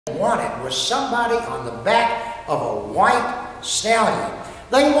wanted was somebody on the back of a white stallion.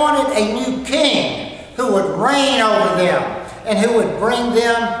 They wanted a new king who would reign over them and who would bring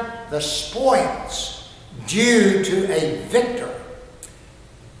them the spoils due to a victor.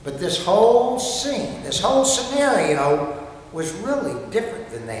 But this whole scene, this whole scenario was really different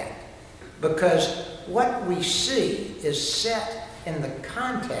than that, because what we see is set in the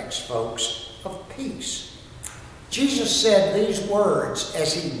context, folks, of peace. Jesus said these words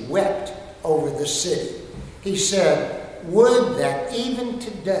as he wept over the city. He said, "Would that even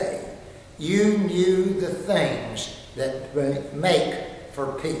today you knew the things that make for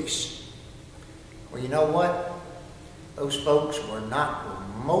peace." Well, you know what? Those folks were not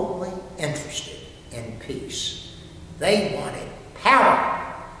remotely interested in peace. They wanted power.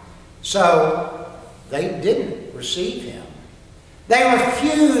 So they didn't receive him. They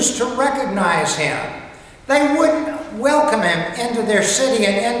refused to recognize him. They wouldn't welcome him into their city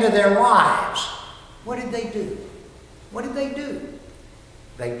and into their lives. What did they do? What did they do?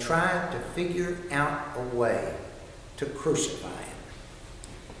 They tried to figure out a way to crucify him.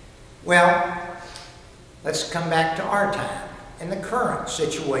 Well, let's come back to our time and the current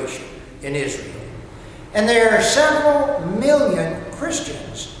situation in Israel. And there are several million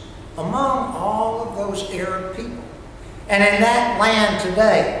Christians among all of those Arab people. And in that land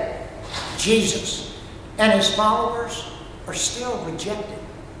today, Jesus and his followers are still rejected.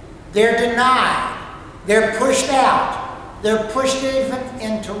 They're denied. They're pushed out. They're pushed even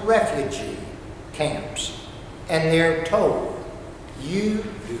into refugee camps. And they're told, "You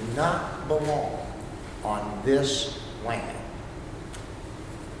do not belong on this land."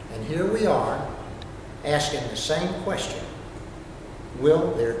 And here we are asking the same question: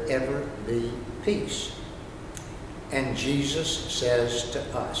 will there ever be peace? And Jesus says to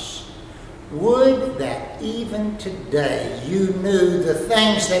us, "Would that even today you knew the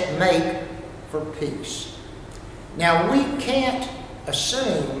things that make for peace." Now, we can't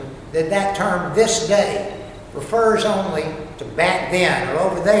assume that that term "this day" refers only to back then or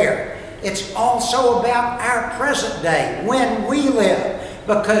over there. It's also about our present day, when we live,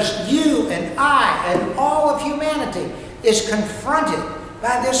 because you and I and all of humanity is confronted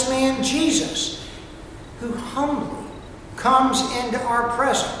by this man Jesus, who humbly comes into our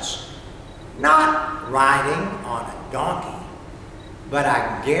presence, not riding on a donkey, but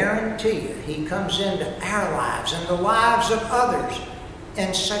I guarantee you he comes into our lives and the lives of others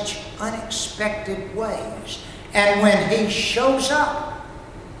in such unexpected ways. And when he shows up,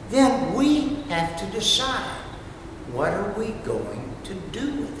 then we have to decide, what are we going to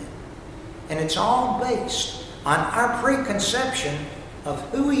do with him? And it's all based on our preconception of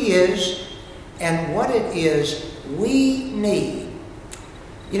who he is and what it is we need.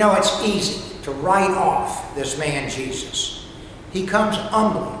 You know, it's easy to write off this man Jesus. He comes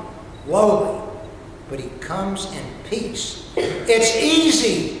humbly, lowly, but he comes in peace. It's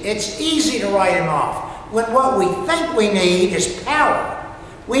easy to write him off when what we think we need is power.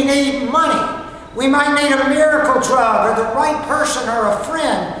 We need money. We might need a miracle drug or the right person or a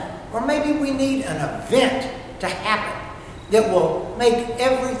friend, or maybe we need an event to happen that will make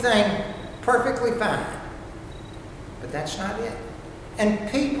everything perfectly fine. But that's not it.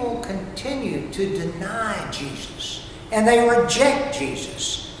 And people continue to deny Jesus, and they reject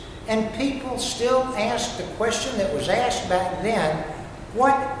Jesus. And people still ask the question that was asked back then,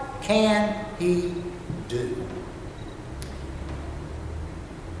 what can he do?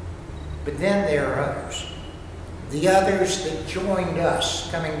 But then there are others. The others that joined us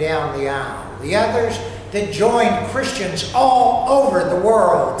coming down the aisle. The others that joined Christians all over the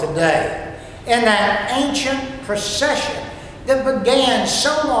world today in that ancient procession that began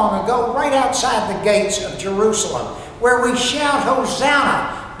so long ago right outside the gates of Jerusalem, where we shout,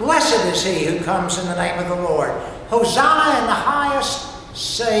 "Hosanna! Blessed is he who comes in the name of the Lord. Hosanna in the highest,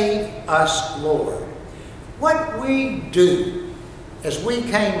 save us, Lord." What we do as we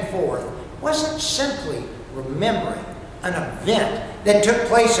came forth wasn't simply remembering an event that took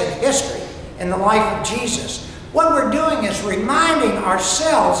place in history in the life of Jesus. What we're doing is reminding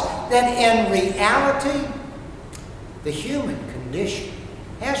ourselves that in reality, the human condition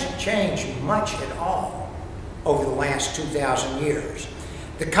hasn't changed much at all over the last 2,000 years.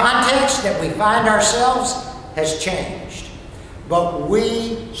 The context that we find ourselves has changed, but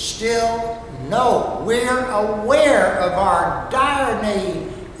we still know, we're aware of our dire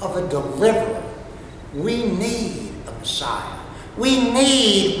need of a deliverer. We need a Messiah. We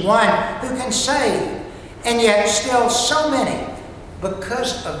need one who can save. And yet still so many,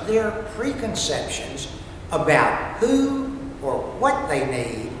 because of their preconceptions about who or what they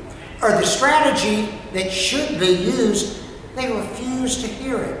need, or the strategy that should be used, They refuse to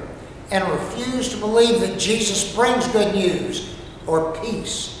hear it and refuse to believe that Jesus brings good news or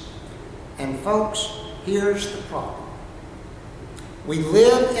peace. And folks, here's the problem. We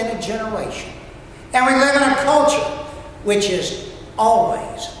live in a generation, and we live in a culture which is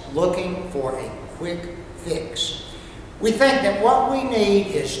always looking for a quick fix. We think that what we need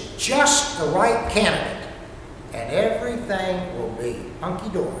is just the right candidate, and everything will be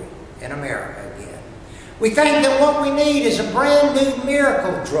hunky-dory in America again. We think that what we need is a brand new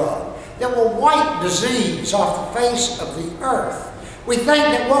miracle drug that will wipe disease off the face of the earth. We think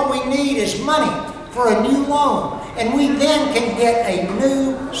that what we need is money for a new loan, and we then can get a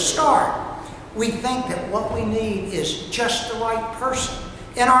new start. We think that what we need is just the right person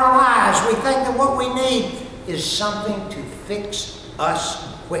in our lives. We think that what we need is something to fix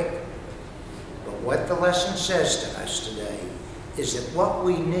us quick. But what the lesson says to us today is that what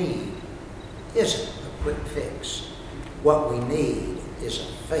we need isn't a quick fix. What we need is a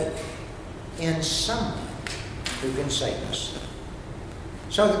faith in someone who can save us.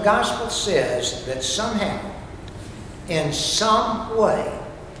 So the gospel says that somehow, in some way,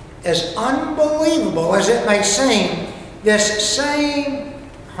 as unbelievable as it may seem, this same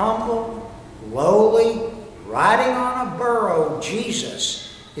humble, lowly, riding on a burro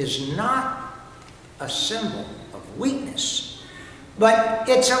Jesus is not a symbol of weakness, but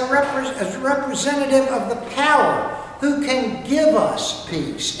it's a representative of the power who can give us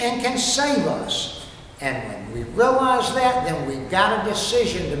peace and can save us. And when we realize that, then we've got a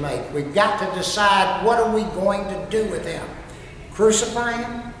decision to make. We've got to decide, what are we going to do with him? Crucify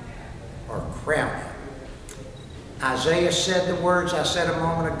him or crown him? Isaiah said the words I said a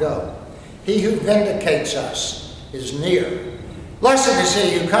moment ago. He who vindicates us is near. Blessed is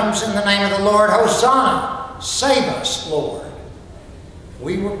he who comes in the name of the Lord. Hosanna! Save us, Lord.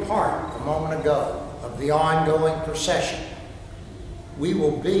 We were part, a moment ago, of the ongoing procession. We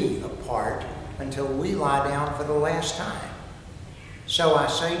will be a part until we lie down for the last time. So I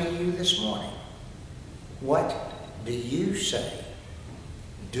say to you this morning, what do you say?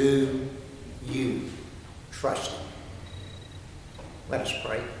 Do you trust him? Let us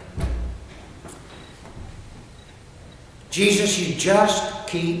pray. Jesus, you just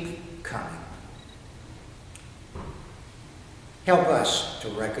keep coming. Help us to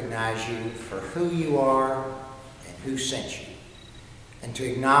recognize you for who you are and who sent you, and to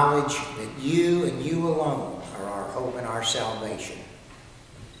acknowledge that you and you alone are our hope and our salvation.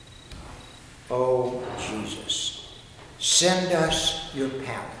 Oh, Jesus, send us your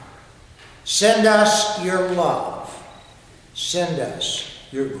power. Send us your love. Send us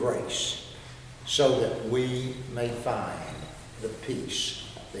your grace, so that we may find the peace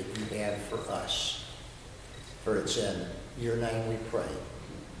that you have for us. For it's in your name we pray.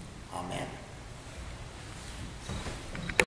 Amen.